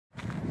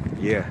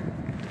Yeah.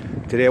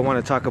 Today I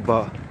want to talk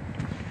about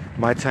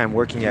my time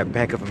working at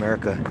Bank of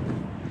America.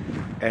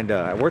 And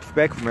I worked for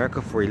Bank of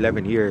America for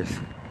 11 years.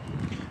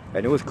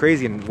 And it was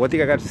crazy. And one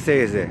thing I got to say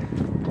is that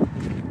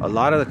a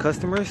lot of the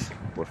customers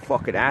were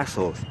fucking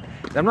assholes.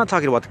 And I'm not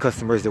talking about the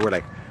customers that were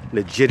like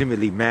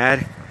legitimately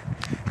mad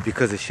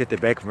because of shit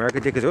that Bank of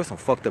America did, because there was some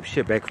fucked up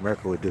shit Bank of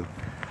America would do.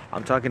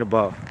 I'm talking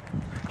about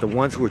the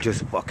ones who were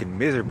just fucking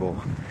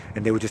miserable,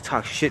 and they would just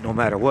talk shit no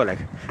matter what. Like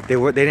they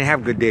didn't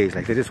have good days.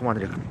 Like they just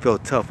wanted to feel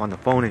tough on the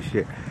phone and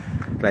shit.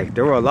 Like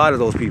there were a lot of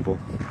those people.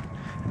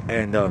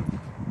 And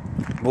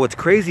but what's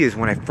crazy is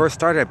when I first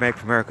started at Bank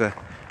of America,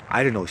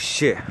 I didn't know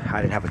shit.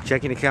 I didn't have a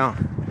checking account.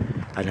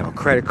 I didn't have a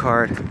credit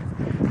card.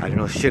 I didn't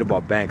know shit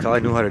about banks. All I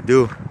knew how to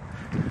do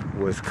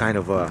was kind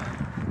of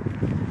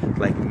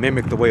like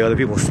mimic the way other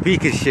people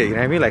speak and shit. You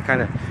know what I mean? Like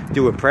kind of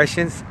do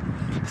impressions.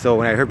 So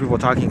when I heard people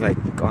talking like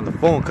on the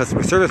phone,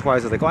 customer service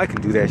wise, I was like, oh, I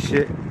can do that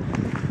shit.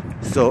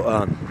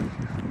 So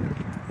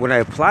when I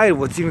applied,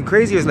 what's even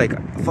crazier is like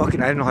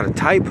fucking I didn't know how to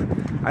type.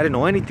 I didn't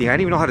know anything. I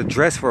didn't even know how to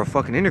dress for a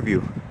fucking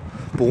interview.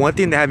 But one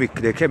thing that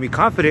kept me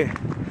confident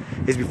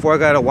is before I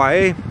got a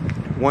YA,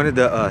 one of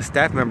the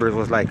staff members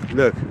was like,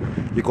 look,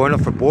 you're going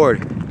up for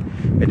board,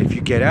 and if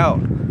you get out,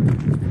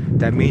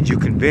 that means you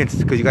convinced,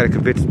 because you got to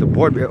convince the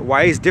board. YA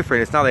is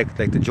different. It's not like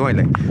the joint.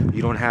 Like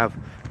you don't have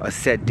a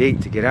set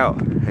date to get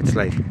out. It's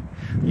like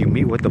you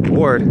meet with the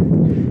board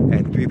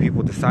and 3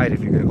 people decide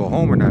if you're gonna go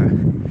home or not.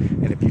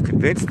 And if you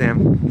convince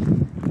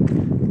them,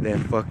 then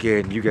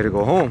fucking you gotta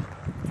go home.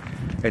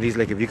 And he's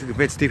like, if you can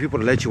convince 3 people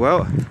to let you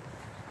out,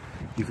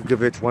 you can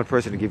convince 1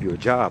 person to give you a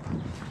job.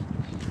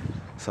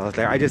 So I was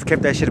like, I just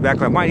kept that shit in the back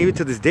of my mind. Even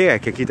to this day, I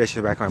can keep that shit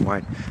in the back of my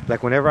mind.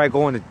 Like whenever I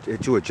go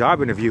into a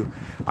job interview,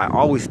 I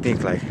always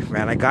think like,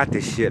 man, I got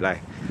this shit. Like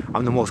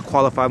I'm the most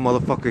qualified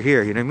motherfucker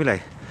here. You know what I mean?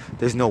 Like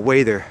there's no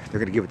way they're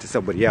gonna give it to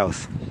somebody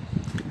else.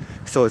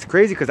 So it's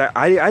crazy because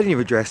I didn't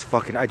even dress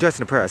fucking. I dressed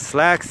in a pair of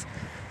slacks,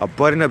 a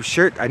button-up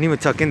shirt. I didn't even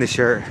tuck in the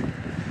shirt.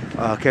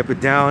 Kept it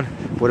down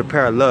with a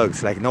pair of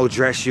lugs, like no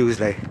dress shoes,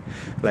 like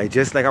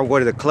just like I'm going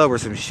to the club or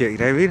some shit. You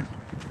know what I mean?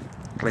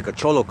 Like a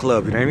cholo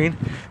club. You know what I mean?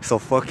 So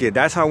fuck it.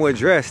 That's how I went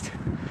dressed,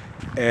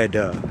 and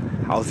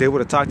I was able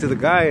to talk to the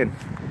guy, and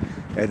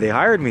they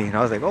hired me. And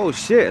I was like, oh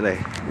shit! Like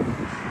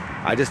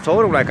I just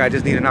told him like I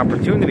just need an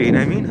opportunity. You know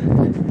what I mean?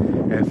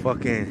 And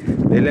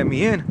fucking they let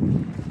me in,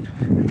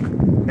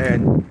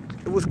 and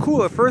it was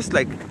cool at first.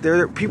 Like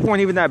people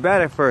weren't even that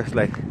bad at first.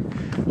 Like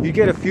you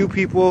get a few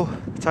people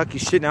talking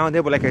shit now and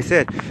then, but like I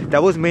said,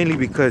 that was mainly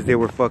because they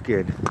were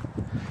fucking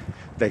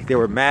like they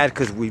were mad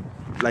because we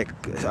like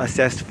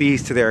assessed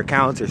fees to their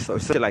accounts or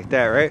something like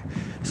that, right?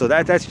 So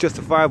that's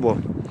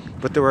justifiable.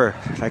 But there were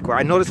like where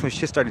I noticed when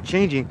shit started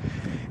changing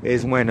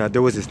is when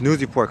there was this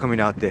news report coming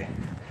out that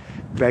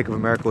Bank of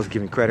America was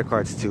giving credit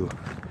cards to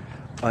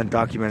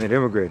undocumented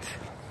immigrants.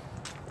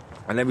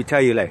 And let me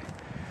tell you, like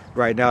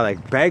right now,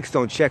 like banks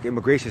don't check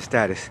immigration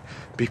status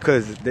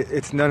because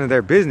it's none of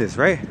their business,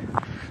 right?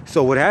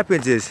 So what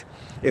happens is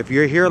if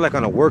you're here like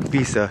on a work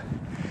visa,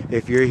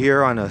 if you're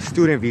here on a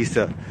student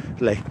visa,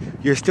 like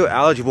you're still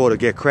eligible to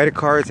get credit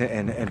cards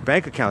and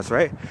bank accounts,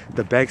 right?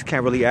 The banks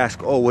can't really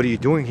ask, oh, what are you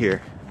doing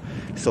here?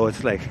 So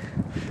it's like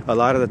a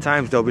lot of the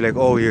times they'll be like,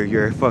 oh,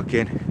 you're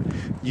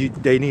fucking,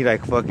 they need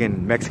like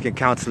fucking Mexican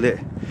consulate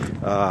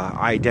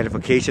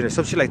identification or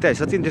some shit like that,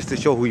 something just to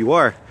show who you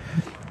are.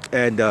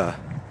 And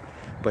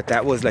but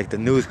that was like the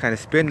news kind of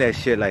spin that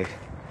shit like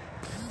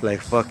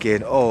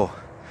fucking, oh,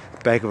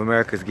 Bank of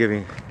America is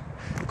giving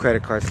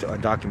credit cards to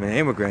undocumented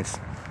immigrants.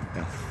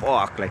 And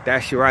fuck, like that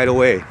shit right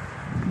away,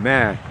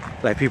 man.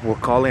 Like people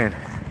would call in,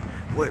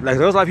 like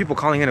there was a lot of people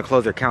calling in to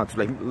close their accounts,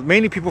 like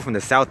mainly people from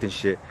the south and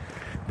shit.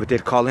 But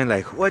they'd call in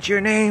like, what's your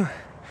name?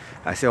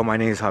 I say, oh, my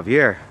name is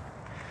Javier.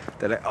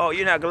 They're like, oh,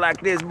 you're not gonna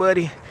like this,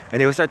 buddy.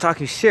 And they would start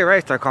talking shit,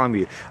 right? Start calling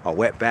me a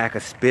wetback, a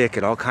spick,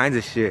 and all kinds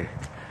of shit.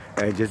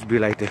 And just be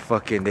like,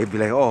 they'd be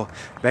like, oh,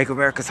 Bank of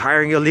America's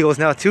hiring illegals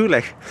now too,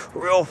 like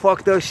real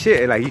fucked up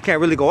shit. And like you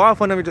can't really go off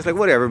on them. You're just like,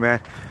 whatever,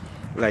 man.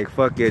 Like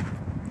fuck it.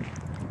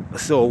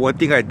 So one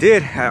thing I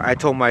did, I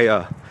told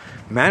my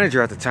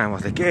manager at the time, I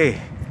was like,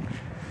 hey,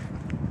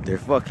 they're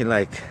fucking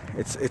like,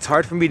 it's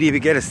hard for me to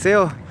even get a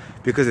sale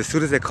because as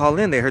soon as they call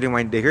in, they're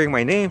hearing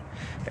my name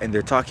and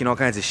they're talking all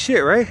kinds of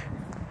shit, right?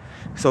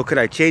 So could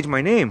I change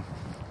my name,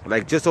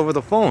 like just over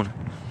the phone?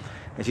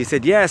 And she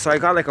said, yeah. So I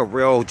got like a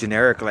real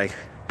generic like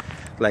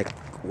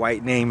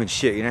white name and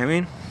shit, you know what I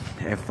mean?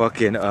 And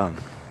fucking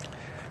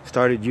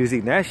started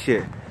using that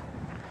shit.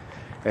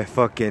 And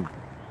fucking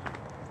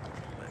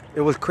it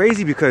was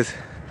crazy because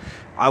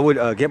I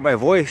would get my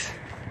voice,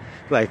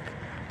 like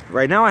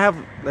right now I have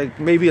like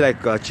maybe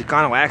like a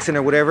Chicano accent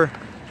or whatever,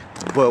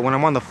 but when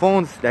I'm on the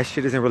phones that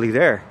shit isn't really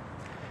there.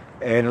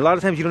 And a lot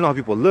of times you don't know how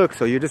people look,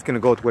 so you're just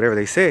gonna go with whatever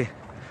they say.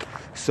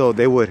 So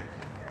they would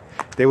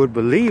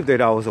believe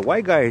that I was a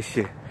white guy and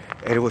shit.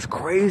 And it was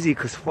crazy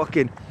because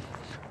fucking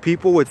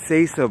people would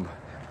say some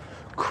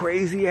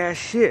crazy ass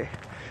shit.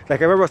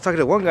 Like I remember I was talking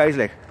to one guy, he's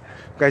like,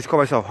 guys call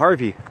myself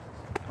Harvey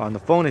on the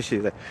phone and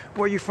shit. Like,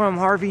 where are you from,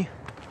 Harvey?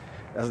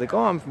 I was like,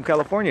 oh, I'm from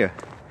California.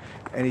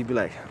 And he'd be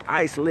like,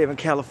 I used to live in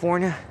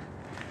California,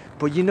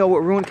 but you know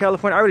what ruined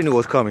California? I already knew what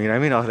was coming, you know what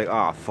I mean? I was like,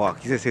 oh fuck,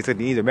 he's gonna say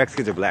something, either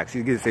Mexicans or blacks.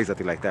 He's gonna say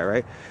something like that,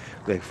 right?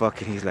 Like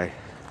fucking, he's like,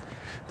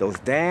 those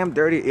damn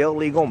dirty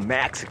illegal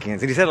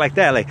Mexicans. And he said it like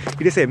that, like,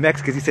 he didn't say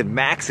Mexicans, he said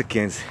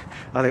Mexicans.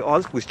 I was like, oh,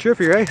 this was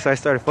trippy, right? So I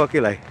started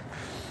fucking like,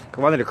 I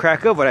wanted to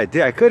crack up, but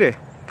I couldn't.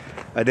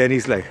 And then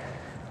he's like,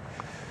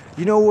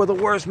 you know who are the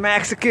worst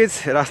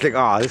Mexicans? And I was like,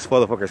 oh, this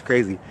motherfucker's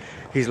crazy.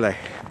 He's like,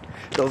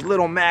 those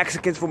little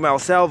Mexicans from El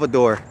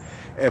Salvador.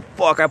 And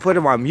fuck, I put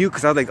him on mute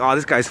because I was like, oh,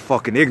 this guy's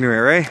fucking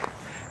ignorant, right?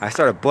 I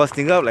started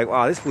busting up like,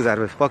 wow, this fool's out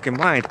of his fucking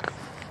mind.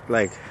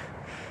 Like,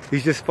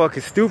 he's just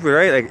fucking stupid,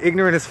 right? Like,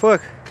 ignorant as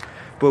fuck.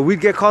 But we'd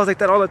get calls like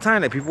that all the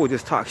time. Like, people would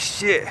just talk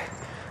shit.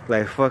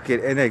 Like,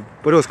 fucking, and like,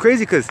 but it was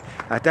crazy because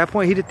at that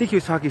point, he didn't think he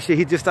was talking shit.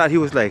 He just thought he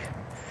was like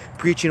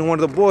preaching to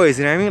one of the boys,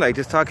 you know what I mean? Like,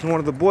 just talking to one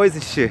of the boys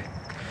and shit.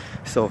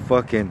 So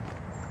fucking,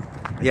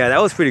 yeah,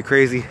 that was pretty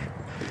crazy.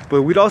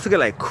 But we'd also get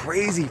like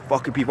crazy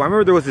fucking people. I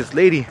remember there was this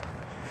lady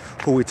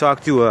who we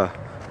talked to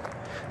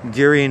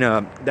during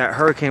that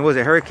hurricane. Was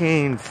it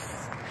Hurricane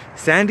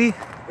Sandy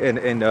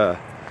in the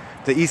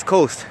East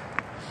Coast?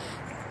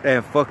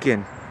 And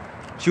fucking,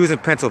 she was in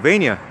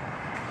Pennsylvania,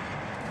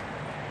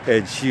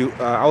 and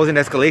I was in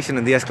escalation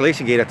in the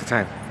escalation gate at the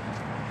time,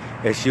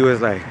 and she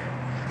was like,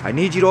 I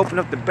need you to open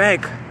up the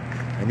bank.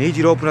 I need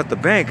you to open up the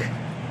bank.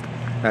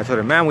 And I told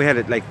her, man, we had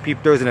it like,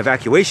 there was an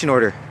evacuation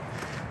order.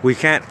 We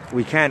can't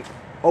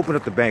open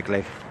up the bank.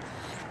 Like,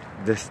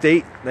 the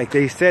state, like,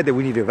 they said that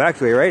we need to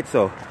evacuate, right?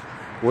 So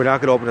we're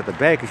not gonna open up the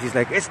bank. And she's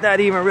like, it's not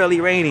even really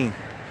raining.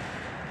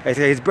 I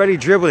said, it's barely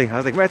dribbling. I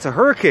was like, man, it's a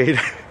hurricane.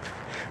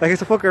 Like,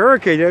 it's a fucking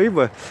hurricane, you know what I mean?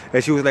 But,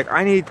 and she was like,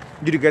 I need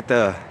you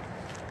to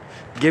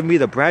give me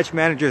the branch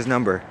manager's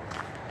number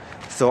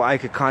so I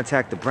could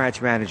contact the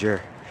branch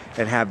manager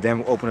and have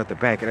them open up the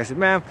bank. And I said,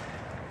 ma'am,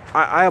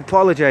 I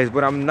apologize,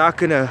 but I'm not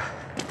gonna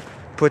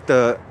put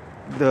the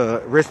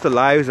risk the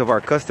lives of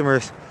our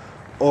customers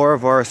or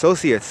of our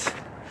associates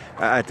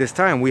at this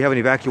time. We have an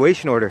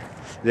evacuation order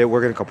that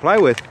we're gonna comply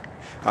with.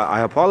 I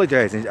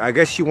apologize. And I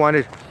guess she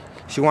wanted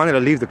to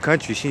leave the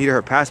country. She needed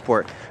her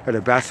passport, or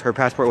her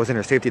passport was in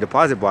her safety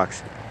deposit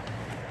box.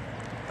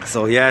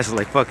 So yeah, it's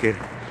like fucking,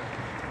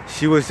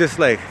 she was just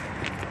like,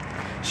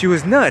 she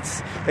was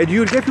nuts. And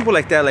you would get people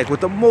like that, like with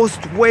the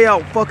most way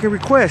out fucking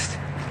request,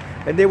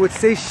 and they would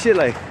say shit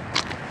like,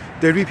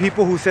 there'd be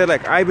people who said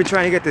like, I've been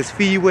trying to get this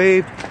fee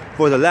waived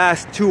for the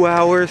last 2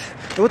 hours.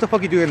 And what the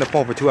fuck you doing on the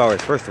phone for 2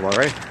 hours, first of all,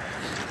 right?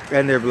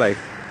 And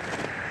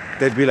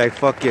they'd be like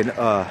fucking,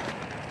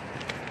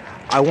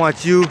 I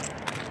want you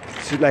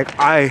to, like,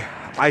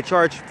 I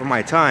charge for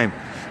my time,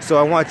 so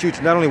I want you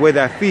to not only waive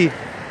that fee,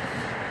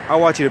 I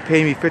want you to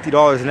pay me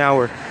 $50 an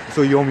hour,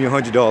 so you owe me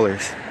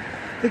 $100.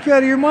 Like, you're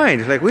out of your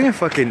mind. Like, we didn't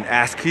fucking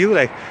ask you.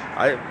 Like,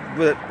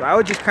 I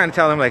would just kind of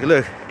tell them, like,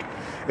 look,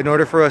 in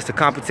order for us to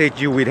compensate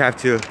you, we'd have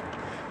to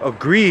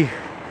agree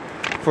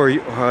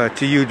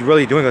to you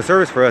really doing a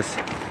service for us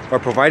or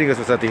providing us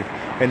with something.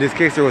 In this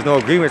case, there was no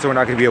agreement, so we're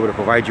not going to be able to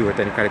provide you with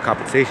any kind of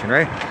compensation,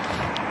 right?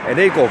 And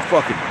they go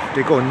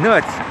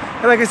nuts.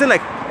 And like I said,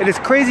 like, and it's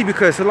crazy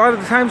because a lot of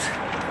the times,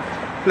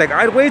 like,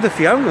 I'd waive the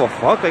fee. I don't give a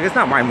fuck. Like, it's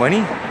not my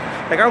money.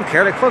 Like, I don't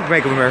care. Like, fuck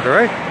Bank of America,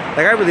 right?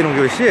 Like, I really don't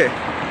give a shit.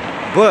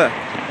 But,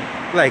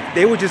 like,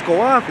 they would just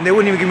go off and they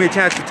wouldn't even give me a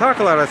chance to talk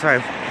a lot of the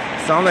time.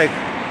 So I'm like,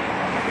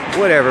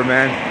 whatever,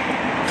 man.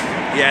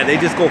 Yeah, they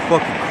just go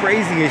fucking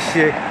crazy and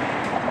shit.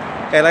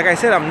 And like I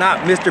said, I'm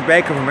not Mr.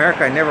 Bank of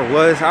America. I never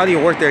was. I don't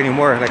even work there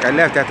anymore. Like, I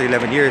left after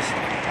 11 years.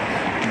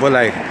 But,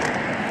 like,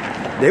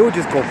 they would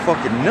just go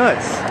fucking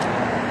nuts.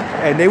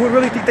 And they would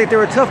really think that they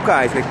were tough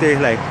guys.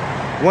 Like,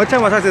 one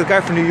time I talked to this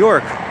guy from New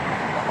York,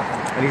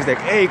 and he's like,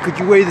 hey, could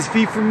you waive this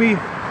fee for me?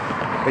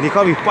 And he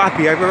called me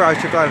Papi. I remember I was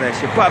tripped out on that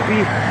shit.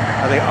 Papi.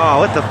 I was like, oh,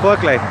 what the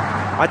fuck? Like,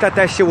 I thought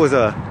that shit was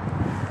a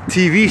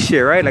TV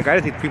shit, right? Like, I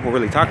didn't think people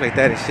really talk like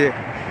that and shit.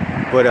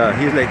 But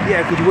he was like,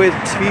 yeah, could you waive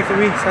this fee for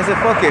me? So I said,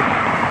 fuck it.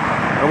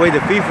 I waived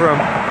the fee for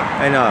him.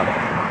 And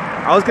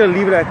I was gonna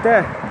leave it at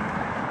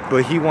that.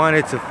 But he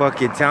wanted to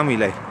fucking tell me,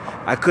 like,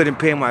 I couldn't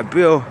pay my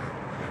bill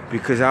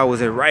because I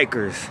was in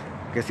Rikers.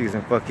 I guess he was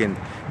in fucking,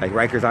 like,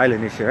 Rikers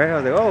Island and shit, right? I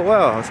was like, oh,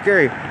 wow, how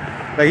scary.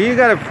 Like, you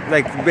gotta,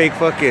 like, make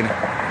fucking,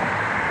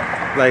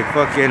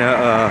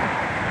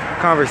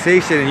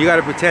 conversation, and you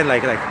gotta pretend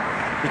like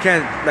you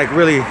can't, like,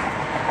 really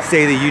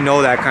say that you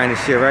know that kind of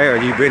shit, right? Or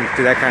you've been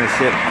through that kind of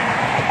shit.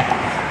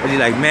 And you're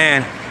like,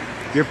 man,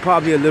 you're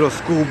probably a little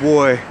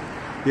schoolboy.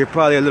 You're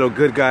probably a little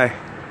good guy.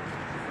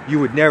 You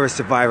would never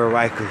survive a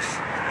Rikers.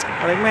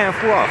 I'm like, man,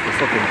 fool off. I'll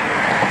fucking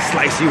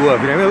slice you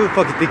up. You know what I mean? Who the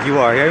fuck you think you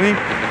are? You know what I mean?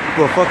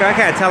 Well, fuck, I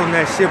can't tell them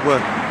that shit,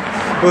 but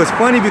it was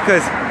funny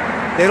because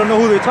they don't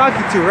know who they're talking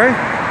to, right?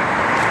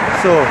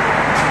 So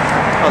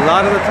a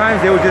lot of the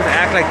times they would just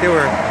act like they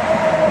were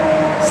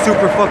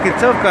super fucking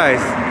tough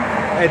guys.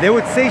 And they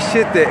would say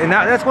shit that, and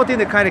that's one thing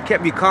that kind of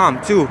kept me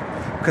calm too,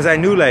 because I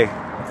knew, like,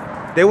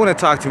 they wouldn't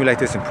talk to me like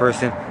this in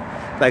person.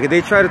 Like, if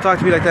they try to talk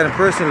to me like that in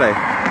person, like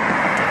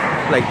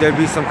there'd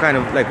be some kind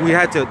of, like,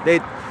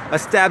 they'd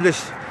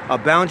establish a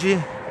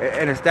boundary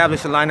and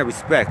establish a line of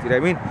respect, you know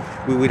what I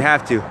mean? We'd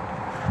have to.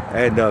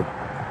 And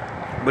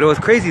but it was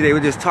crazy. They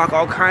would just talk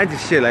all kinds of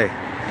shit, like,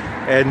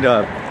 and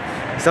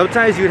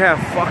sometimes you'd have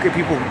fucking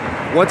people.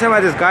 One time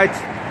I had this guy,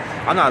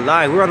 I'm not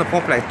lying, we were on the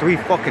phone for like 3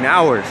 fucking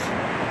hours,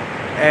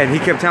 and he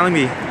kept telling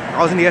me,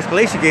 I was in the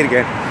escalation gate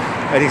again,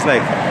 and he's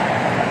like,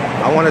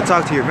 I want to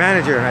talk to your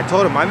manager. And I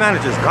told him my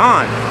manager's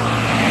gone,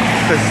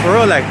 because for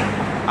real, like,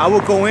 I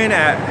would go in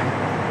at,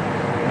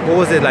 what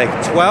was it, like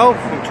 12,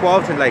 from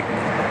 12 to like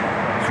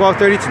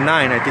 12:30 to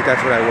 9, I think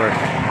that's what I worked.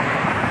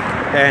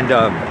 And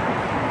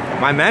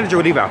my manager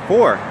would leave at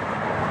 4.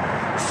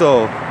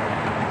 So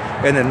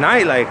in the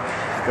night, like,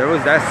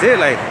 that's it,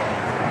 like,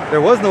 there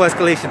was no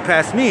escalation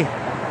past me.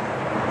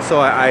 So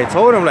I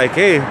told him, like,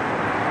 hey,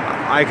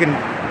 I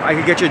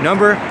can get your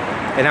number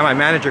and have my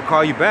manager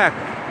call you back,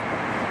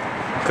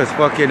 because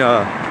fucking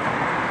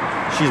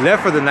she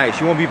left for the night.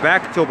 She won't be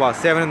back until about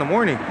 7 in the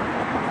morning.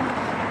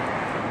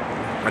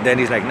 And then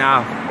he's like,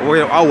 nah,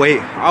 I'll wait.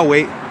 I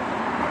was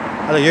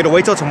like, you're gonna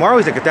wait till tomorrow?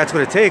 He's like, if that's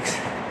what it takes.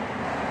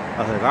 I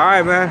was like, all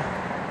right, man.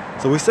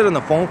 So we stood on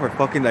the phone for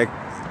fucking like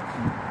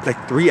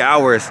 3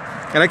 hours,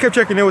 and I kept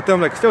checking in with them,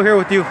 like, still here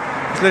with you,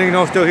 just letting you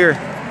know I'm still here.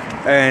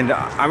 And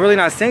I'm really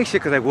not saying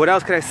shit, because like, what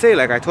else could I say?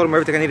 Like, I told him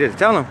everything I needed to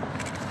tell him.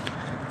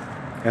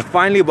 And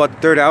finally,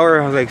 about the 3rd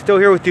hour, I was like, still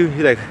here with you.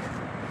 He's like,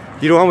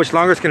 you know how much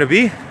longer it's gonna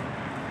be?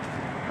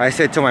 I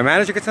said, till my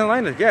manager gets on the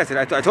line? Like, yeah. I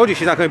said, I told you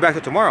she's not coming back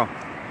till tomorrow.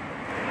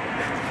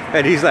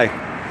 And he's like,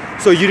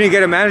 so you didn't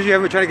get a manager? You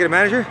haven't been trying to get a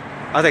manager?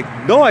 I was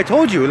like, no, I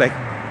told you. Like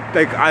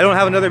I don't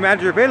have another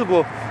manager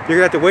available. You're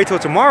gonna have to wait till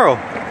tomorrow.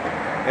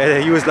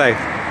 And he was like,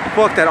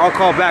 fuck that, I'll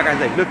call back. I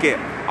was like, look it,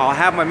 I'll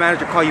have my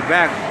manager call you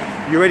back.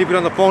 You already been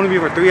on the phone with me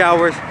for 3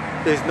 hours.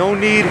 There's no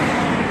need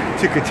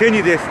to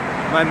continue this.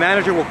 My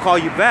manager will call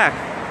you back.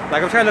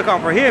 Like, I'm trying to look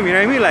out for him, you know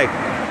what I mean?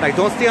 Like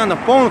don't stay on the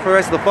phone for the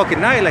rest of the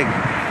fucking night. Like,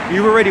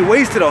 you've already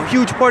wasted a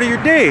huge part of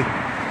your day.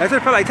 That's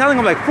what I felt like telling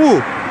him, like,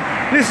 fool,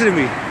 listen to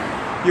me.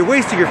 You're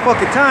wasting your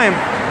fucking time.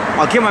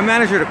 I'll get my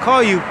manager to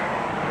call you.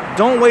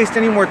 Don't waste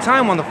any more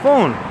time on the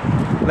phone.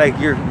 Like,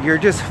 you're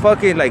just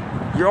fucking, like,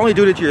 you're only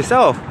doing it to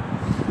yourself.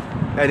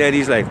 And then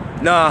he's like,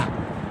 nah,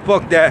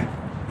 fuck that,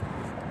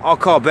 I'll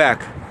call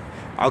back.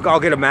 I'll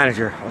get a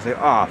manager. I was like,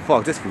 oh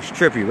fuck, this was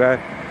trippy, man.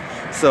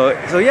 So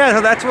yeah,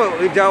 so that's what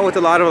we dealt with,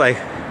 a lot of like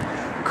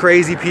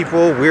crazy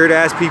people, weird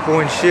ass people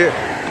and shit.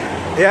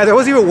 Yeah, there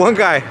was even one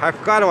guy, I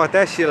forgot about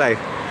that shit, like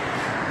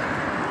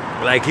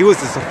he was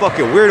just a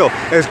fucking weirdo.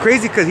 It was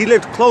crazy because he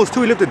lived close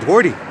too. He lived in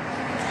Dwardy.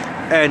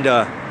 And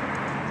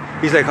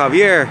he's like,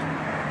 Javier,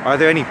 are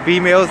there any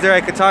females there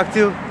I could talk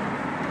to?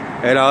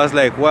 And I was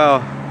like,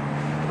 well,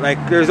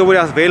 like, there's nobody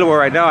else available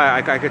right now.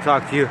 I could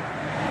talk to you.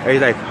 And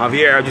he's like,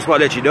 Javier, I just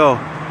want to let you know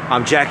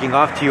I'm jacking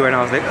off to you. And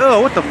I was like,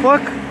 oh, what the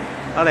fuck?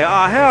 I was like,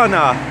 oh, hell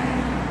no.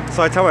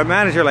 So I tell my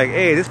manager, like,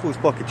 hey, this fool's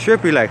fucking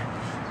trippy. Like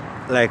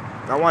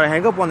I want to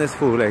hang up on this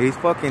fool. Like, he's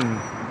fucking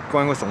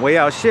going with some way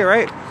out shit,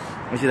 right?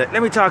 And she's like,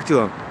 let me talk to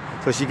him.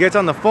 So she gets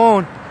on the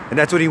phone, and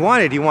that's what he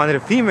wanted. He wanted a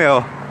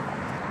female.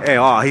 And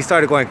oh, he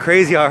started going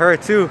crazy on her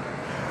too.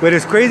 But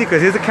it's crazy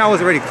because his account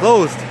was already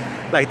closed.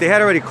 Like, they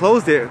had already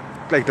closed it.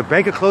 Like, the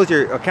bank could close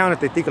your account if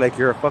they think like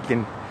you're a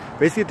fucking,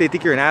 basically if they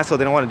think you're an asshole,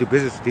 they don't want to do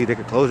business with you, they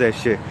could close that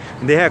shit.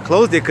 And they had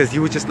closed it because he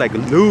was just like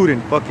lewd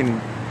and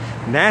fucking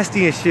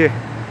nasty and shit.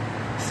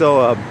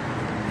 So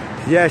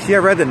yeah, she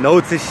had read the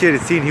notes and shit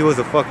and seen he was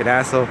a fucking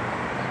asshole.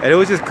 And it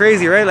was just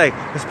crazy, right? Like,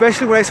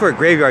 especially when I saw a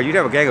graveyard, you'd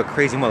have a gang of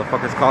crazy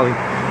motherfuckers calling,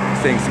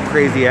 saying some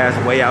crazy ass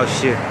way out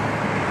shit.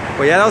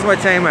 But yeah, that was my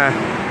time at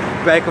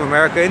Bank of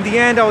America. In the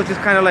end, I was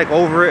just kind of like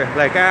over it.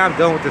 Like, I'm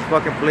done with this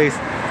fucking place.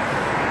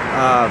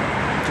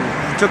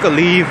 Took a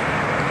leave,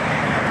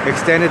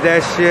 extended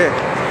that shit,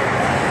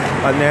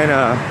 and then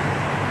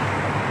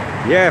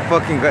yeah,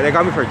 fucking they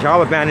got me for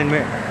job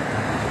abandonment.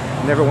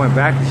 Never went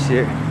back to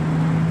shit.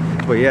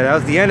 But yeah, that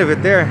was the end of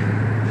it there.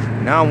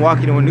 Now I'm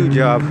walking to a new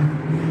job.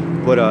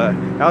 But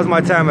that was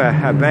my time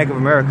at Bank of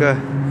America.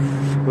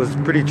 It was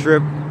pretty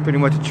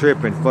much a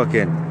trip, and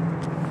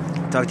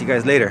fucking talk to you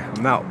guys later.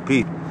 I'm out.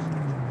 Peace.